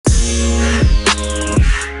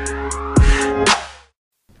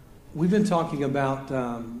We've been talking about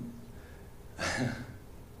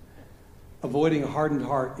avoiding a hardened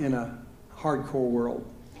heart in a hardcore world.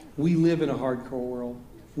 We live in a hardcore world.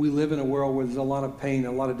 We live in a world where there's a lot of pain,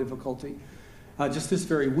 a lot of difficulty. Just this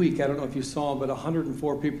very week, I don't know if you saw, but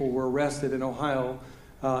 104 people were arrested in Ohio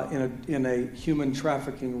in a human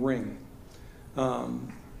trafficking ring.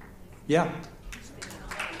 Yeah,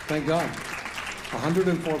 thank God.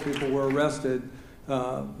 104 people were arrested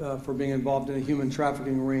for being involved in a human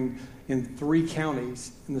trafficking ring in 3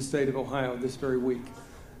 counties in the state of Ohio this very week.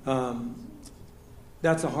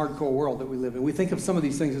 That's a hardcore world that we live in. We think of some of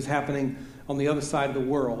these things as happening on the other side of the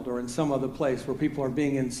world or in some other place where people are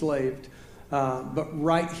being enslaved. But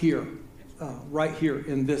right here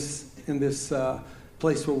in this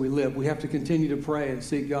place where we live, we have to continue to pray and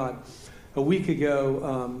seek God. A week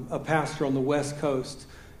ago, a pastor on the West Coast,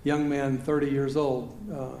 young man, 30 years old.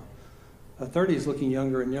 30 is looking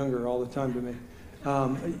younger and younger all the time to me.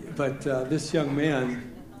 But this young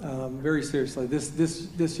man, very seriously,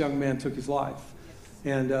 this young man took his life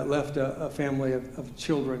and left a family of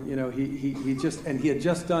children. You know, he had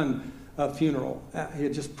just done a funeral. He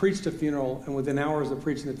had just preached a funeral, and within hours of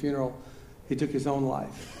preaching the funeral, he took his own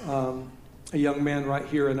life. A young man right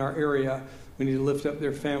here in our area, we need to lift up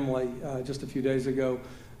their family. Just a few days ago,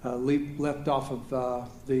 leapt off of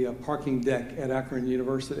the parking deck at Akron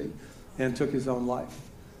University and took his own life.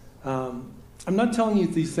 I'm not telling you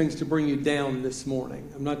these things to bring you down this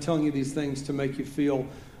morning. I'm not telling you these things to make you feel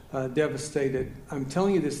devastated. I'm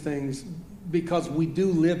telling you these things because we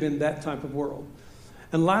do live in that type of world.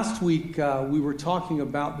 And last week, we were talking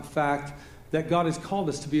about the fact that God has called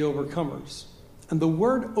us to be overcomers. And the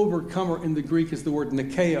word overcomer in the Greek is the word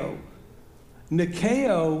nikeo.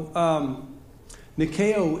 Nikeo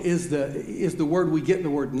is the word we get the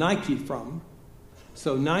word Nike from.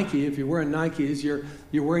 So Nike, if you're wearing Nikes,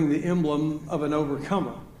 you're wearing the emblem of an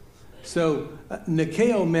overcomer. So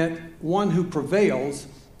Nikeo meant one who prevails,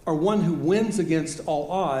 or one who wins against all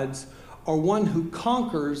odds, or one who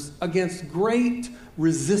conquers against great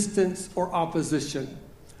resistance or opposition.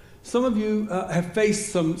 Some of you have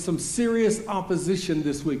faced some serious opposition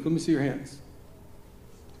this week. Let me see your hands.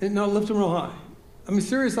 And now lift them real high. I mean,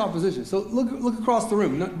 serious opposition. So look across the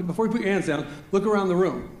room. Before you put your hands down, look around the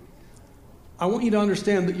room. I want you to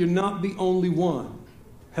understand that you're not the only one.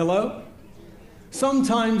 Hello?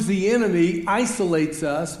 Sometimes the enemy isolates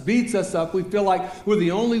us, beats us up. We feel like we're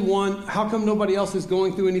the only one. How come nobody else is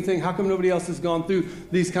going through anything? How come nobody else has gone through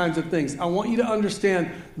these kinds of things? I want you to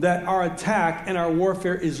understand that our attack and our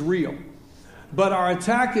warfare is real. But our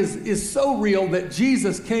attack is so real that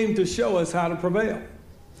Jesus came to show us how to prevail.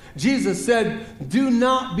 Jesus said, "Do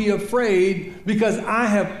not be afraid because I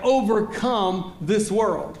have overcome this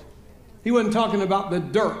world." He wasn't talking about the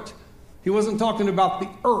dirt. He wasn't talking about the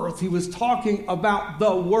earth. He was talking about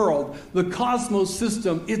the world, the cosmos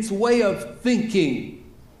system, its way of thinking.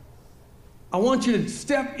 I want you to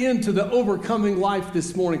step into the overcoming life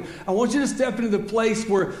this morning. I want you to step into the place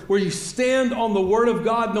where you stand on the Word of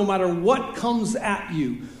God no matter what comes at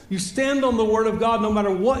you. You stand on the Word of God no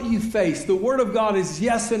matter what you face. The Word of God is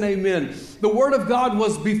yes and amen. The Word of God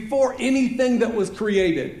was before anything that was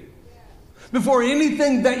created. Before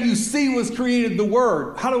anything that you see was created, the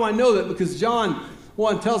Word. How do I know that? Because John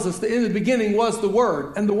 1 tells us that in the beginning was the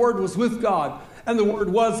Word, and the Word was with God, and the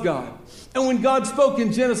Word was God. And when God spoke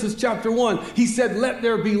in Genesis chapter 1, He said, "Let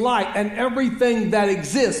there be light," and everything that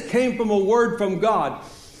exists came from a word from God.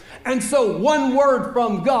 And so one word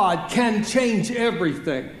from God can change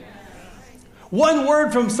everything. One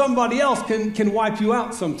word from somebody else can wipe you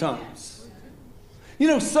out sometimes. You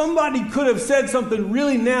know, somebody could have said something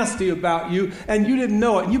really nasty about you and you didn't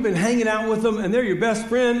know it. You've been hanging out with them and they're your best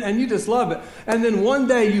friend and you just love it. And then one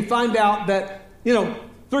day you find out that,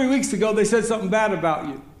 3 weeks ago they said something bad about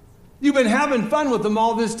you. You've been having fun with them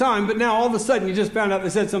all this time, but now all of a sudden you just found out they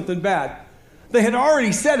said something bad. They had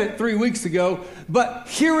already said it 3 weeks ago, but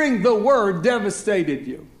hearing the word devastated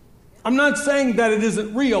you. I'm not saying that it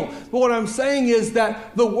isn't real, but what I'm saying is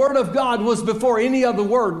that the Word of God was before any other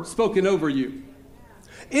word spoken over you.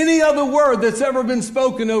 Any other word that's ever been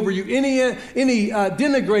spoken over you, any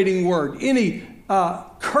denigrating word, any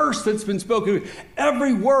curse that's been spoken,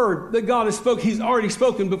 every word that God has spoken, He's already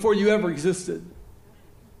spoken before you ever existed.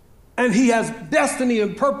 And He has destiny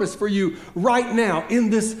and purpose for you right now in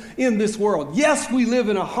this world. Yes, we live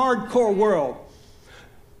in a hardcore world,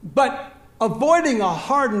 but avoiding a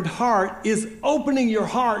hardened heart is opening your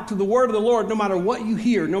heart to the word of the Lord no matter what you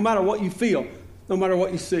hear, no matter what you feel, no matter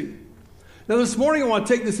what you see. Now this morning I want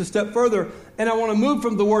to take this a step further and I want to move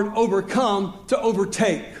from the word overcome to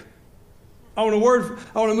overtake. I want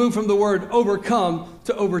to move from the word overcome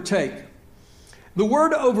to overtake. The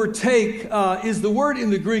word overtake is the word in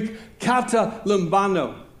the Greek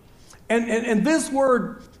katalambano. And this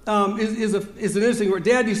word is an interesting word.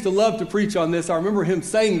 Dad used to love to preach on this. I remember him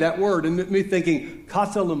saying that word and me thinking,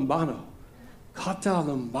 katalambano.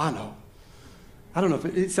 Katalambano. I don't know if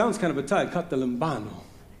it sounds kind of Italian, katalambano.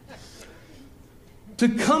 To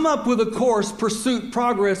come up with a course, pursuit,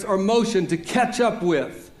 progress, or motion to catch up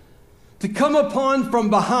with. To come upon from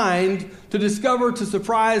behind, to discover, to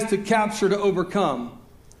surprise, to capture, to overcome.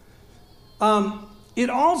 It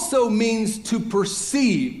also means to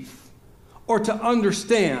perceive or to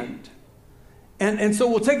understand. And so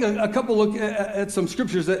we'll take a couple look at some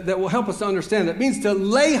scriptures that will help us to understand. It means to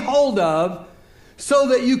lay hold of so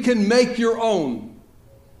that you can make your own.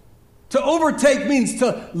 To overtake means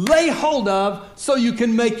to lay hold of so you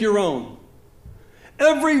can make your own.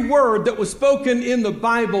 Every word that was spoken in the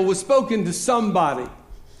Bible was spoken to somebody.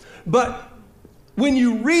 But when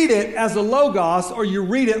you read it as a logos, or you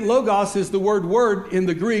read it, logos is the word in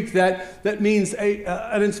the Greek that means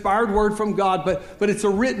an inspired word from God, but it's a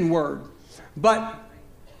written word. But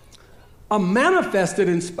a manifested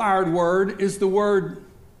inspired word is the word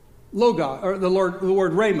logos, or the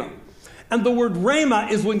word rhema. And the word rhema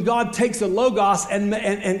is when God takes a logos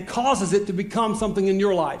and causes it to become something in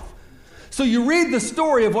your life. So you read the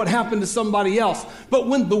story of what happened to somebody else, but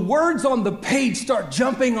when the words on the page start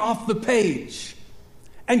jumping off the page,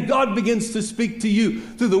 and God begins to speak to you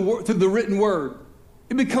through the written word,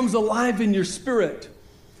 it becomes alive in your spirit.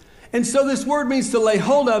 And so this word means to lay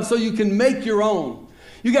hold of so you can make your own.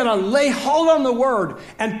 You got to lay hold on the word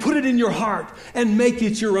and put it in your heart and make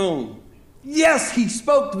it your own. Yes, he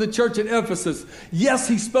spoke to the church at Ephesus. Yes,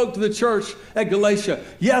 he spoke to the church at Galatia.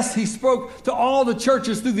 Yes, he spoke to all the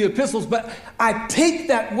churches through the epistles, but I take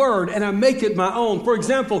that word and I make it my own. For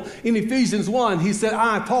example, in Ephesians 1, he said,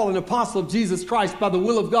 I, Paul, an apostle of Jesus Christ, by the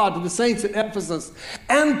will of God, to the saints at Ephesus,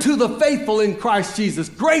 and to the faithful in Christ Jesus,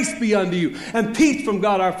 grace be unto you, and peace from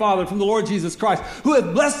God our Father, from the Lord Jesus Christ, who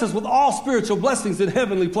hath blessed us with all spiritual blessings in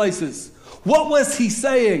heavenly places. What was he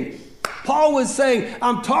saying? Paul was saying,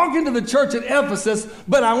 I'm talking to the church at Ephesus,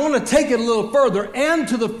 but I want to take it a little further, and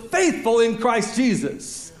to the faithful in Christ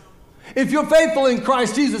Jesus. If you're faithful in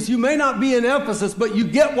Christ Jesus, you may not be in Ephesus, but you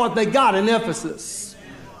get what they got in Ephesus.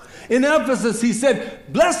 In Ephesus, he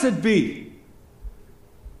said, blessed be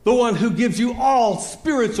the one who gives you all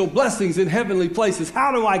spiritual blessings in heavenly places.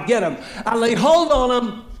 How do I get them? I lay hold on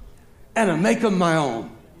them, and I make them my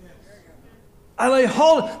own. I lay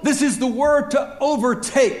hold. This is the word to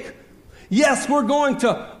overtake. Yes, we're going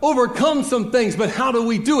to overcome some things, but how do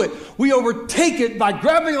we do it? We overtake it by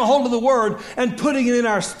grabbing a hold of the word and putting it in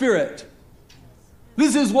our spirit.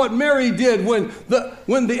 This is what Mary did when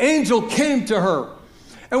the angel came to her.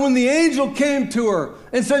 And when the angel came to her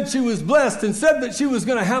and said she was blessed and said that she was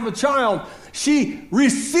going to have a child, she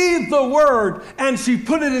received the word and she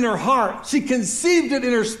put it in her heart. She conceived it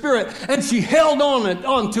in her spirit and she held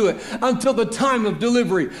onto it until the time of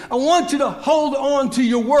delivery. I want you to hold on to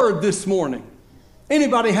your word this morning.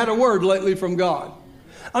 Anybody had a word lately from God?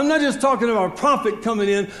 I'm not just talking about a prophet coming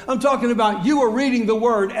in. I'm talking about you were reading the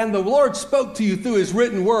word and the Lord spoke to you through his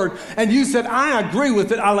written word. And you said, I agree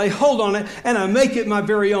with it. I lay hold on it and I make it my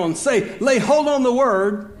very own. Say, lay hold on the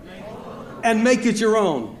word and make it your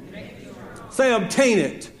own. Say, obtain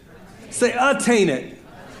it. Say, attain it.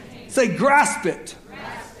 Say, grasp it.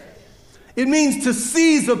 It means to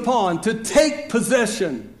seize upon, to take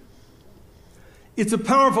possession. It's a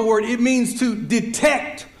powerful word. It means to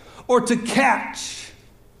detect or to catch.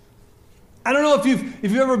 I don't know if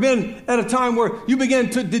you've ever been at a time where you began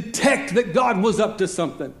to detect that God was up to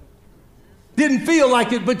something. Didn't feel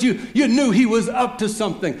like it, but you knew he was up to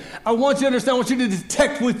something. I want you to understand, I want you to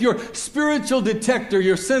detect with your spiritual detector,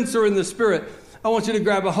 your sensor in the spirit. I want you to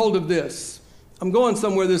grab a hold of this. I'm going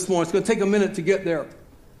somewhere this morning. It's going to take a minute to get there.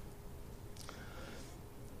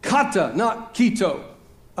 Kata, not keto.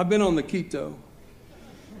 I've been on the keto.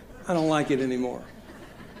 I don't like it anymore.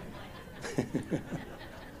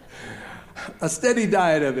 A steady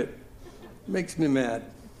diet of it makes me mad.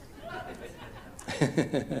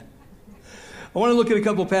 I want to look at a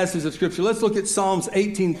couple passages of Scripture. Let's look at Psalms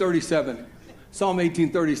 18:37. Psalm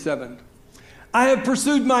 18:37. I have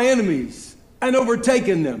pursued my enemies and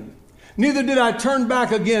overtaken them. Neither did I turn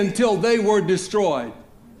back again till they were destroyed.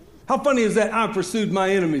 How funny is that? I pursued my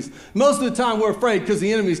enemies. Most of the time we're afraid because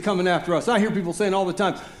the enemy's coming after us. I hear people saying all the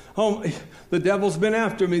time, oh, the devil's been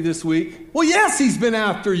after me this week. Well, yes, he's been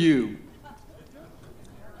after you.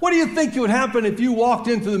 What do you think would happen if you walked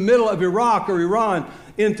into the middle of Iraq or Iran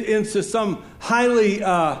into some highly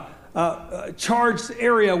charged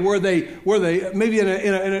area where they maybe in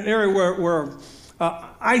an area where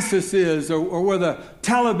ISIS is or where the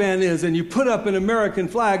Taliban is, and you put up an American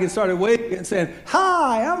flag and started waving and saying,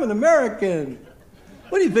 "Hi, I'm an American,"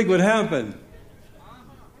 what do you think would happen?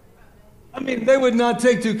 I mean, they would not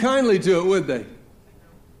take too kindly to it, would they?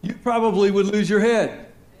 You probably would lose your head.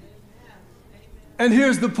 And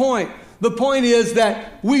here's the point. The point is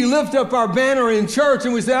that we lift up our banner in church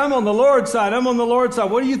and we say, "I'm on the Lord's side. I'm on the Lord's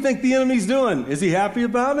side." What do you think the enemy's doing? Is he happy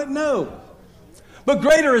about it? No. But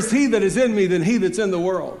greater is he that is in me than he that's in the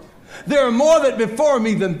world. There are more that before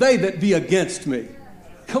me than they that be against me.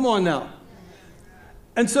 Come on now.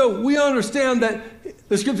 And so we understand that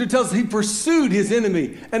the scripture tells us he pursued his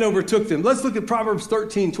enemy and overtook them. Let's look at Proverbs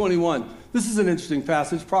 13:21. This is an interesting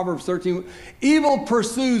passage. Proverbs 13. Evil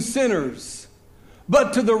pursues sinners,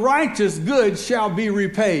 but to the righteous good shall be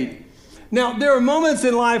repaid. Now, there are moments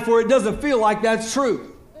in life where it doesn't feel like that's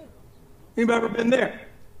true. Anybody ever been there?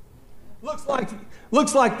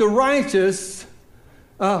 Looks like the righteous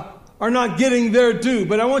are not getting their due.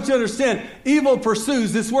 But I want you to understand, evil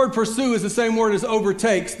pursues. This word pursue is the same word as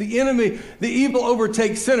overtakes. The enemy, the evil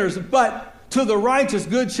overtakes sinners, but to the righteous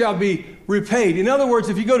good shall be repaid. In other words,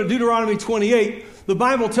 if you go to Deuteronomy 28, the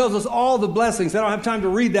Bible tells us all the blessings. I don't have time to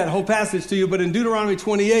read that whole passage to you, but in Deuteronomy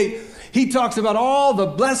 28, he talks about all the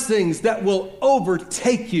blessings that will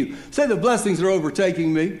overtake you. Say, the blessings are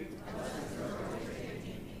overtaking me.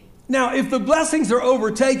 Now, if the blessings are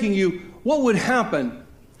overtaking you, what would happen?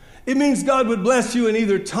 It means God would bless you in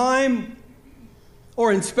either time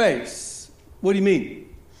or in space. What do you mean?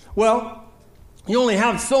 Well, you only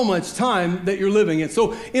have so much time that you're living in.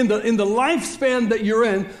 So in the lifespan that you're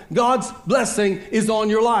in, God's blessing is on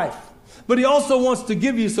your life. But he also wants to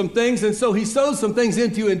give you some things, and so he sows some things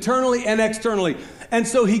into you internally and externally. And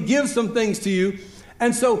so he gives some things to you.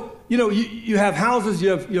 And so, you have houses, you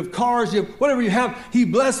have cars, you have whatever you have, he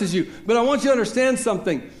blesses you. But I want you to understand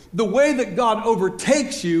something. The way that God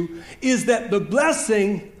overtakes you is that the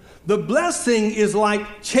blessing is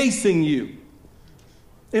like chasing you.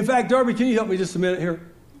 In fact, Darby, can you help me just a minute here?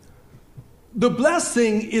 The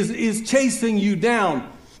blessing is chasing you down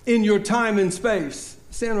in your time and space.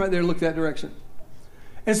 Stand right there and look that direction.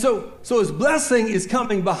 And so as blessing is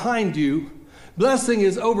coming behind you, blessing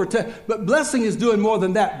is but blessing is doing more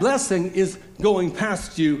than that. Blessing is going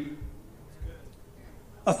past you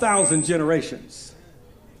 1,000 generations.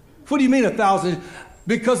 What do you mean 1,000?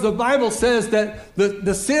 Because the Bible says that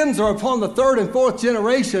the sins are upon the third and fourth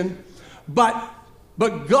generation, but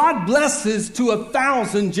God blesses to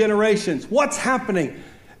 1,000 generations. What's happening?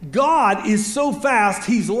 God is so fast,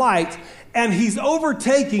 he's light, and he's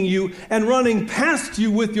overtaking you and running past you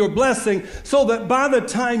with your blessing so that by the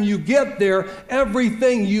time you get there,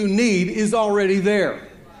 everything you need is already there.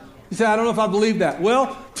 You say, "I don't know if I believe that."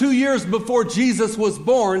 Well, 2 years before Jesus was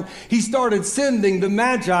born, he started sending the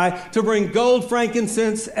Magi to bring gold,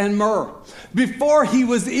 frankincense, and myrrh. Before he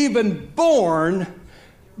was even born,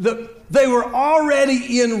 they were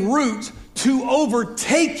already en route to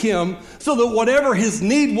overtake him so that whatever his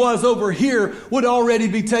need was over here would already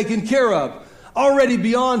be taken care of, already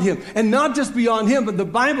beyond him. And not just beyond him, but the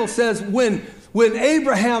Bible says when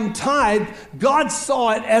Abraham tithed, God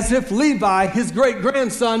saw it as if Levi, his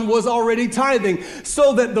great-grandson, was already tithing.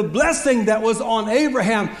 So that the blessing that was on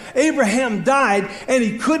Abraham died and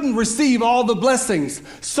he couldn't receive all the blessings.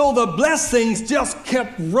 So the blessings just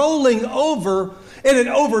kept rolling over and it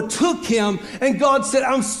overtook him. And God said,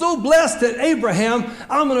 "I'm so blessed at Abraham,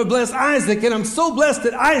 I'm going to bless Isaac. And I'm so blessed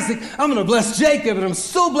at Isaac, I'm going to bless Jacob. And I'm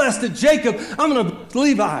so blessed at Jacob, I'm going to bless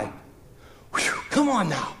Levi." Whew, come on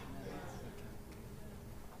now.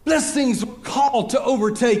 Blessings are called to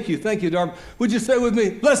overtake you. Thank you, Darby. Would you say with me?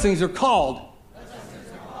 Blessings are called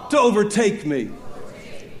to overtake me.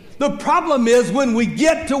 The problem is when we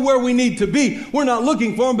get to where we need to be, we're not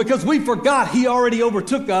looking for him because we forgot he already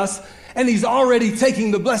overtook us and he's already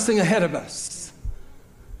taking the blessing ahead of us.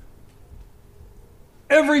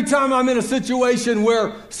 Every time I'm in a situation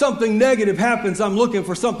where something negative happens, I'm looking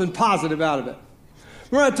for something positive out of it.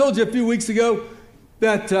 Remember I told you a few weeks ago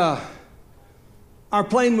that our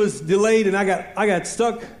plane was delayed and I got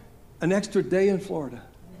stuck an extra day in Florida.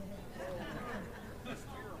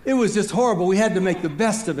 It was just horrible. We had to make the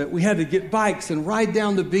best of it. We had to get bikes and ride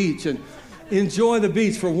down the beach and enjoy the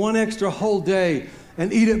beach for one extra whole day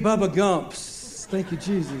and eat at Bubba Gump's. Thank you,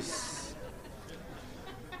 Jesus.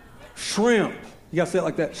 Shrimp. You got to say it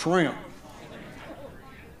like that, shrimp.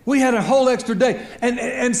 We had a whole extra day.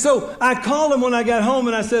 And so I called him when I got home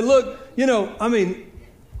and I said, "Look,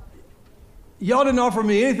 y'all didn't offer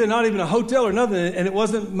me anything, not even a hotel or nothing, and it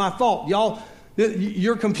wasn't my fault.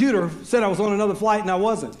 Your computer said I was on another flight and I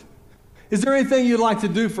wasn't. Is there anything you'd like to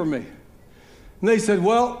do for me?" And they said,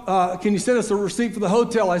 well, can you send us a receipt for the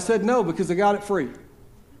hotel? I said, no, because I got it free.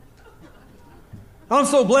 I'm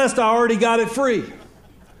so blessed I already got it free.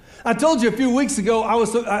 I told you a few weeks ago I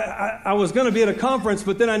was going to be at a conference,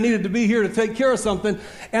 but then I needed to be here to take care of something,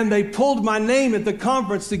 and they pulled my name at the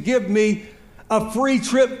conference to give me a free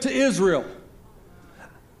trip to Israel.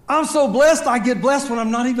 I'm so blessed I get blessed when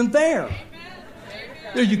I'm not even there.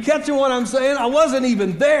 Are you catching what I'm saying? I wasn't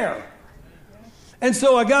even there. And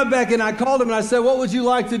so I got back and I called them and I said, what would you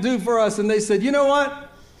like to do for us? And they said, you know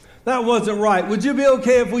what? That wasn't right. Would you be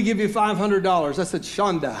okay if we give you $500? I said,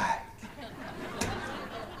 Shandai.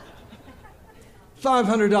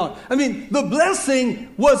 $500. I mean, the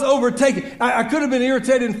blessing was overtaken. I could have been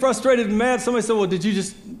irritated and frustrated and mad. Somebody said, well, did you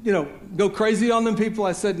just, go crazy on them people?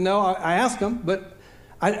 I said, no, I asked them, but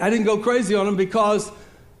I didn't go crazy on them because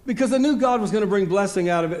I knew God was going to bring blessing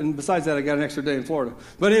out of it. And besides that, I got an extra day in Florida.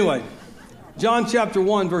 But anyway, John chapter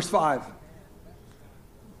 1, verse 5.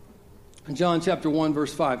 John chapter 1,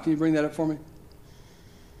 verse 5. Can you bring that up for me?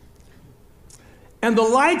 And the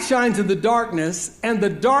light shines in the darkness, and the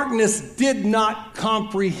darkness did not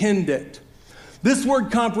comprehend it. This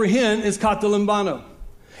word comprehend is katalimbano.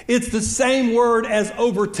 It's the same word as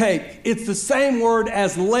overtake. It's the same word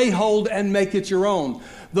as lay hold and make it your own.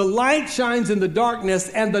 The light shines in the darkness,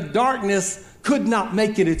 and the darkness could not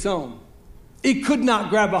make it its own. It could not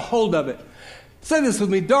grab a hold of it. Say this with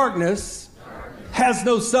me. Darkness has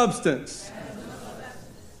no substance.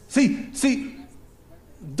 See,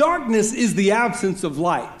 darkness is the absence of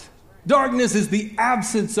light. Darkness is the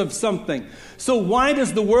absence of something. So why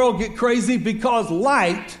does the world get crazy? Because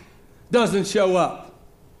light doesn't show up.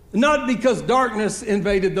 Not because darkness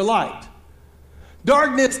invaded the light.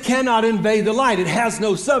 Darkness cannot invade the light. It has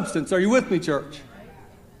no substance. Are you with me, church?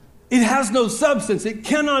 It has no substance. It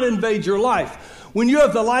cannot invade your life. When you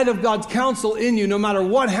have the light of God's counsel in you, no matter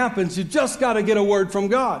what happens, you just got to get a word from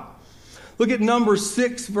God. Look at Numbers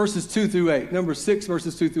 6, verses 2 through 8. Numbers 6,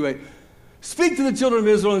 verses 2 through 8. Speak to the children of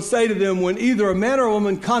Israel and say to them, when either a man or a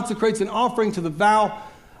woman consecrates an offering to the vow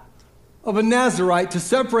of a Nazirite to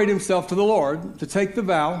separate himself to the Lord, to take the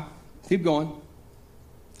vow, keep going.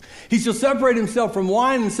 He shall separate himself from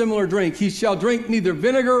wine and similar drink. He shall drink neither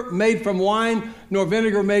vinegar made from wine, nor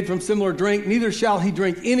vinegar made from similar drink. Neither shall he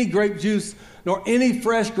drink any grape juice, nor any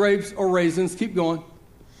fresh grapes or raisins. Keep going.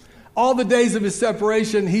 All the days of his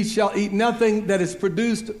separation, he shall eat nothing that is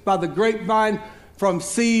produced by the grapevine from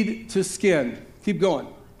seed to skin. Keep going.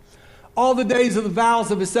 All the days of the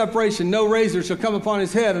vows of his separation, no razor shall come upon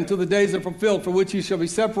his head until the days are fulfilled, for which he shall be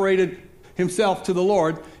separated himself to the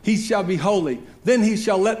Lord. He shall be holy. Then he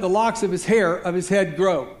shall let the locks of his hair of his head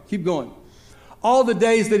grow. Keep going. All the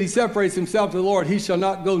days that he separates himself to the Lord, he shall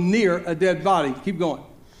not go near a dead body. Keep going.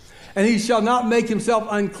 And he shall not make himself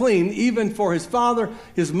unclean, even for his father,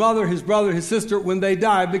 his mother, his brother, his sister, when they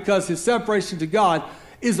die, because his separation to God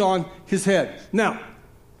is on his head. Now,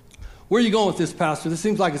 where are you going with this, Pastor? This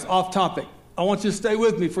seems like it's off topic. I want you to stay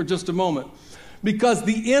with me for just a moment. Because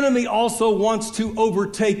the enemy also wants to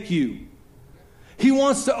overtake you. He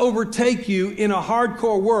wants to overtake you in a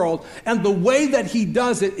hardcore world. And the way that he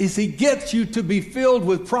does it is he gets you to be filled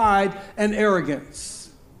with pride and arrogance.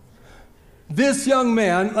 This young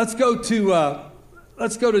man, let's go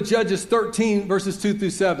to Judges 13, verses 2 through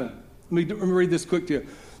 7. Let me read this quick to you.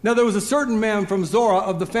 Now there was a certain man from Zorah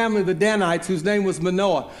of the family of the Danites whose name was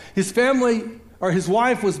Manoah. His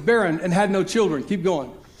wife was barren and had no children. Keep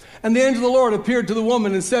going. And the angel of the Lord appeared to the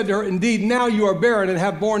woman and said to her, indeed, now you are barren and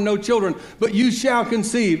have borne no children, but you shall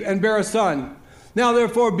conceive and bear a son. Now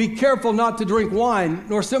therefore be careful not to drink wine,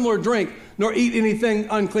 nor similar drink, nor eat anything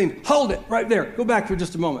unclean. Hold it right there. Go back for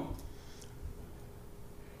just a moment.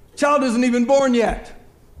 Child isn't even born yet.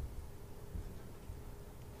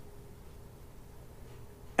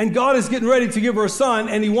 And God is getting ready to give her a son,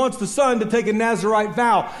 and he wants the son to take a Nazirite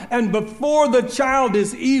vow. And before the child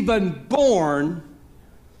is even born,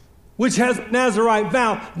 which has a Nazirite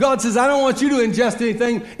vow, God says, I don't want you to ingest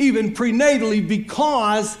anything even prenatally,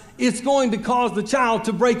 because it's going to cause the child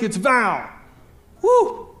to break its vow.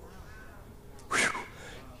 Woo! Whew.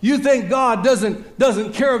 You think God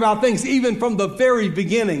doesn't care about things even from the very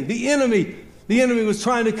beginning. The enemy was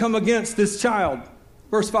trying to come against this child.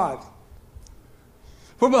 Verse 5.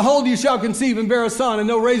 For behold, you shall conceive and bear a son, and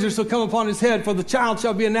no razor shall come upon his head, for the child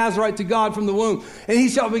shall be a Nazirite to God from the womb, and he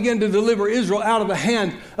shall begin to deliver Israel out of the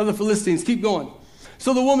hand of the Philistines. Keep going.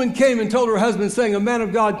 So the woman came and told her husband, saying, a man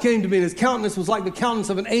of God came to me, and his countenance was like the countenance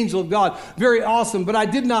of an angel of God, very awesome, but I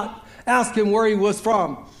did not ask him where he was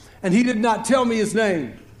from, and he did not tell me his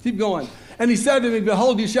name. Keep going. And he said to me,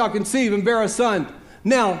 behold, you shall conceive and bear a son.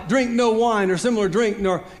 Now drink no wine or similar drink,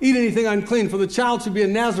 nor eat anything unclean, for the child should be a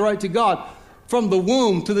Nazirite to God from the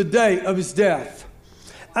womb to the day of his death.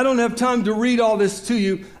 I don't have time to read all this to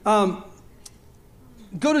you. Go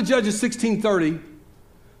to Judges 16:30.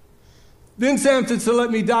 Then Samson said, let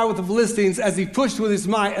me die with the Philistines, as he pushed with his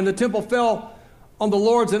might, and the temple fell on the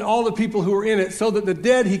lords and all the people who were in it, so that the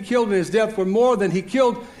dead he killed in his death were more than he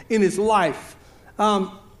killed in his life.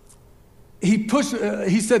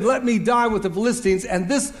 He said, let me die with the Philistines. And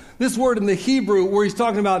this word in the Hebrew where he's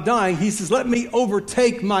talking about dying, he says, let me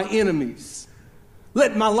overtake my enemies.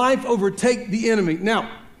 Let my life overtake the enemy. Now,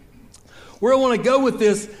 where I want to go with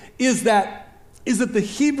this is that the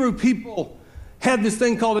Hebrew people had this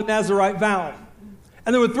thing called a Nazirite vow.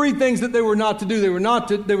 And there were three things that they were not to do. They were not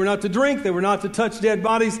to drink, they were not to touch dead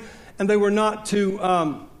bodies, and they were not to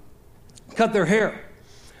cut their hair.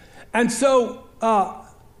 And so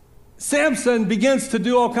Samson begins to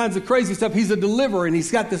do all kinds of crazy stuff. He's a deliverer, and he's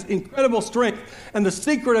got this incredible strength. And the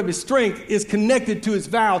secret of his strength is connected to his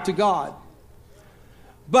vow to God.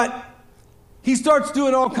 But he starts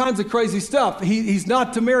doing all kinds of crazy stuff. He's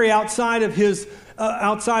not to marry outside of his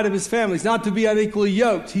family. He's not to be unequally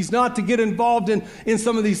yoked. He's not to get involved in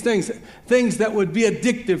some of these things that would be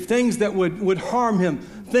addictive, things that would harm him,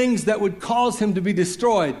 things that would cause him to be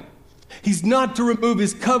destroyed. He's not to remove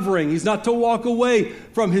his covering. He's not to walk away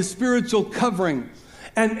from his spiritual covering.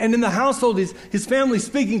 And in the household, his family's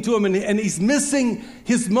speaking to him, and he's missing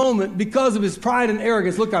his moment because of his pride and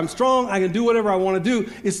arrogance. Look, I'm strong. I can do whatever I want to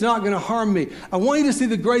do. It's not going to harm me. I want you to see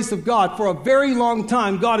the grace of God. For a very long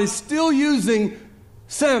time, God is still using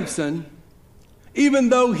Samson, even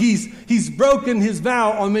though he's broken his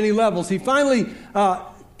vow on many levels. He finally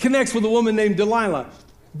connects with a woman named Delilah.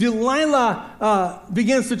 Delilah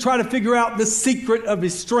begins to try to figure out the secret of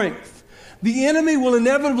his strength. The enemy will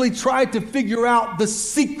inevitably try to figure out the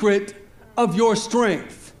secret of your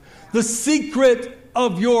strength, the secret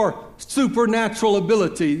of your supernatural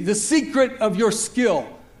ability, the secret of your skill,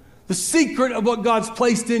 the secret of what God's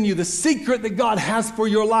placed in you, the secret that God has for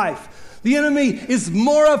your life. The enemy is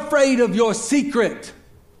more afraid of your secret.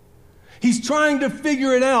 He's trying to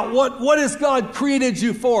figure it out. What has God created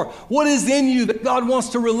you for? What is in you that God wants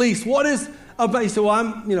to release? What is about? You say, well,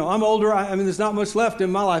 I'm older. There's not much left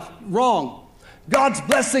in my life. Wrong. God's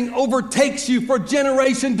blessing overtakes you for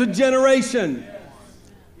generation to generation.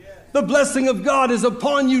 The blessing of God is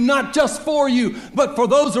upon you, not just for you, but for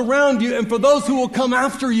those around you and for those who will come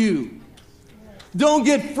after you. Don't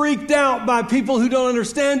get freaked out by people who don't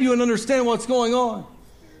understand you and understand what's going on.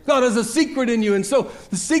 God has a secret in you. And so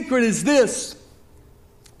the secret is this.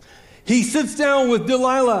 He sits down with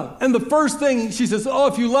Delilah, and the first thing she says,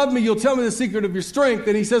 if you love me, you'll tell me the secret of your strength.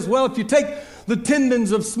 And he says, well, if you take the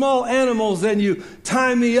tendons of small animals and you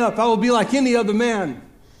tie me up, I will be like any other man.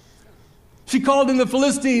 She called in the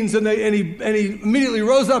Philistines, and he immediately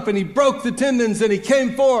rose up and he broke the tendons and he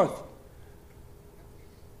came forth.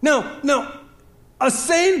 Now, a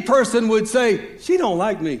sane person would say, she don't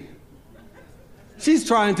like me. She's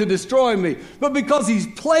trying to destroy me. But because he's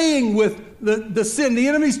playing with the sin, the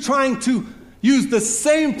enemy's trying to use the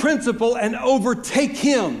same principle and overtake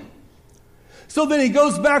him. So then he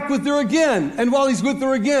goes back with her again. And while he's with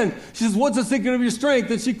her again, she says, what's the secret of your strength?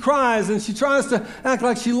 And she cries and she tries to act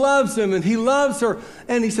like she loves him, and he loves her.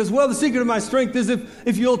 And he says, well, the secret of my strength is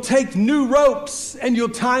if you'll take new ropes and you'll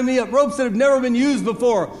tie me up, ropes that have never been used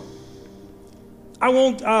before.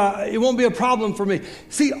 It won't be a problem for me.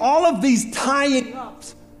 See, all of these tying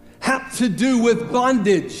ups have to do with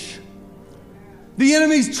bondage. The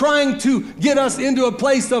enemy's trying to get us into a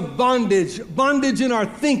place of bondage. Bondage in our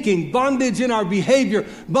thinking, bondage in our behavior,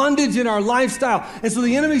 bondage in our lifestyle. And so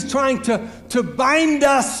the enemy's trying to bind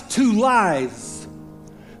us to lies,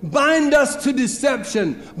 bind us to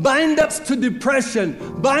deception, bind us to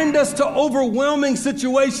depression, bind us to overwhelming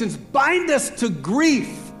situations, bind us to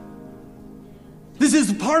grief. This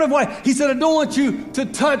is part of why he said, I don't want you to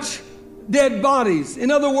touch dead bodies.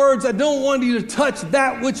 In other words, I don't want you to touch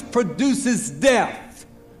that which produces death.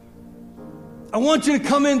 I want you to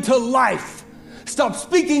come into life. Stop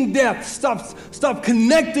speaking death. Stop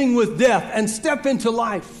connecting with death and step into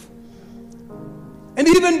life. And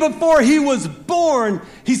even before he was born,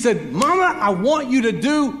 he said, Mama, I want you to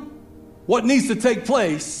do what needs to take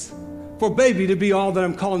place for baby to be all that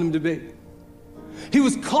I'm calling him to be. He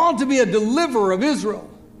was called to be a deliverer of Israel.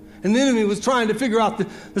 And the enemy was trying to figure out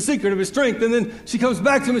the secret of his strength. And then she comes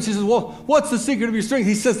back to him and she says, well, what's the secret of your strength?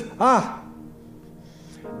 He says,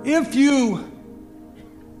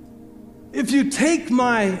 if you take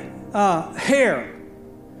my hair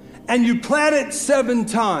and you plait it 7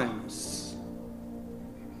 times,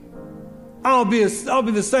 I'll be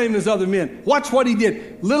the same as other men. Watch what he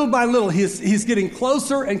did. Little by little, he's getting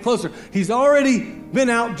closer and closer. He's already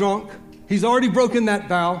been out drunk. He's already broken that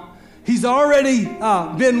vow. He's already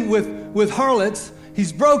been with harlots.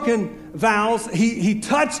 He's broken vows. He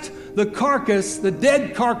touched the carcass, the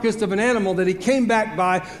dead carcass of an animal that he came back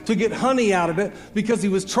by to get honey out of it, because he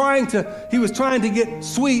was trying to get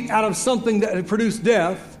sweet out of something that had produced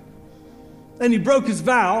death. And he broke his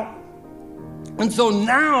vow. And so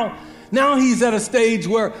now he's at a stage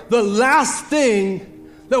where the last thing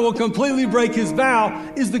that will completely break his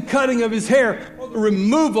vow is the cutting of his hair, or the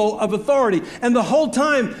removal of authority. And the whole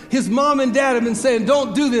time, his mom and dad have been saying,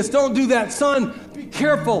 don't do this, don't do that. Son, be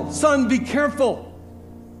careful. Son, be careful.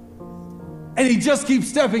 And he just keeps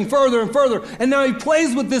stepping further and further. And now he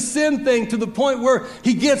plays with this sin thing to the point where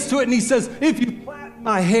he gets to it and he says, if you plait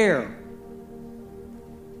my hair.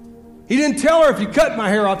 He didn't tell her if you cut my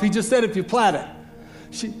hair off. He just said if you plait it.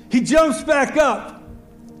 He jumps back up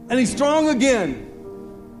and he's strong again.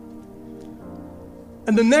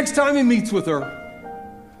 And the next time he meets with her,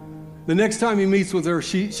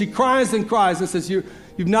 she cries and cries and says, you've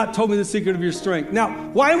not told me the secret of your strength. Now,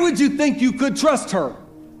 why would you think you could trust her?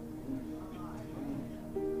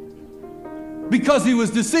 Because he was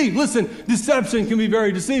deceived. Listen, deception can be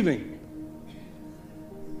very deceiving.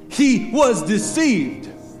 He was deceived.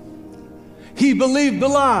 He believed the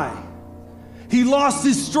lie. He lost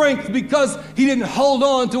his strength because he didn't hold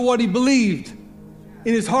on to what he believed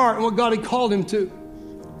in his heart and what God had called him to.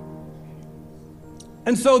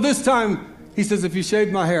 And so this time, he says, if you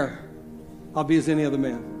shave my hair, I'll be as any other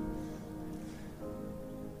man.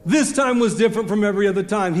 This time was different from every other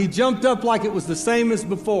time. He jumped up like it was the same as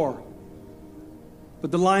before. But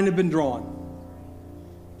the line had been drawn.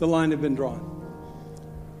 The line had been drawn.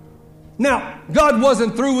 Now, God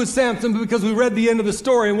wasn't through with Samson because we read the end of the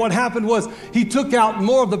story. And what happened was he took out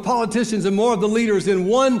more of the politicians and more of the leaders in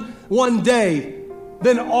one day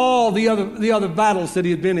than all the other battles that he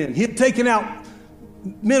had been in. He had taken out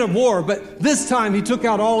men of war, but this time he took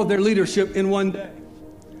out all of their leadership in one day.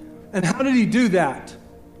 And how did he do that?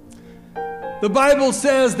 The Bible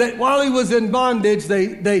says that while he was in bondage,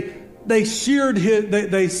 they seared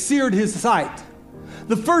his sight.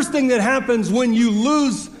 The first thing that happens when you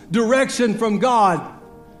lose direction from God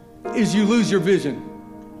is you lose your vision.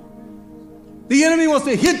 The enemy wants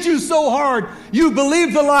to hit you so hard, you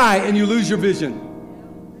believe the lie and you lose your vision.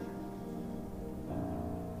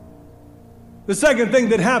 The second thing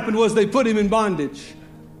that happened was they put him in bondage.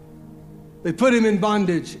 They put him in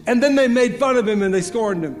bondage. And then they made fun of him and they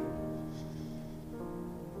scorned him.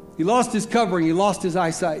 He lost his covering. He lost his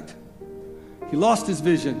eyesight. He lost his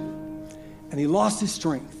vision. And he lost his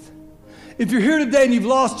strength. If you're here today and you've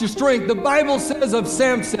lost your strength, the Bible says of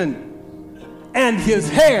Samson, and his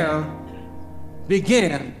hair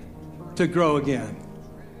began to grow again.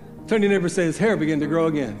 Turn to your neighbor and say, his hair began to grow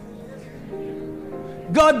again.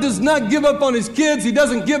 God does not give up on his kids. He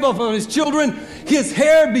doesn't give up on his children. His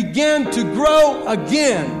hair began to grow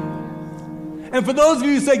again. And for those of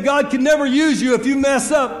you who say God can never use you if you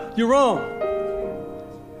mess up, you're wrong.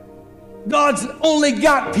 God's only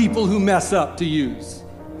got people who mess up to use.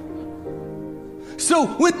 So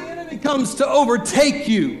when the enemy comes to overtake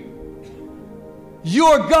you,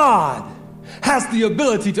 your God has the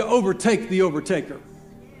ability to overtake the overtaker.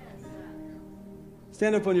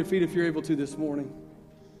 Stand up on your feet if you're able to this morning.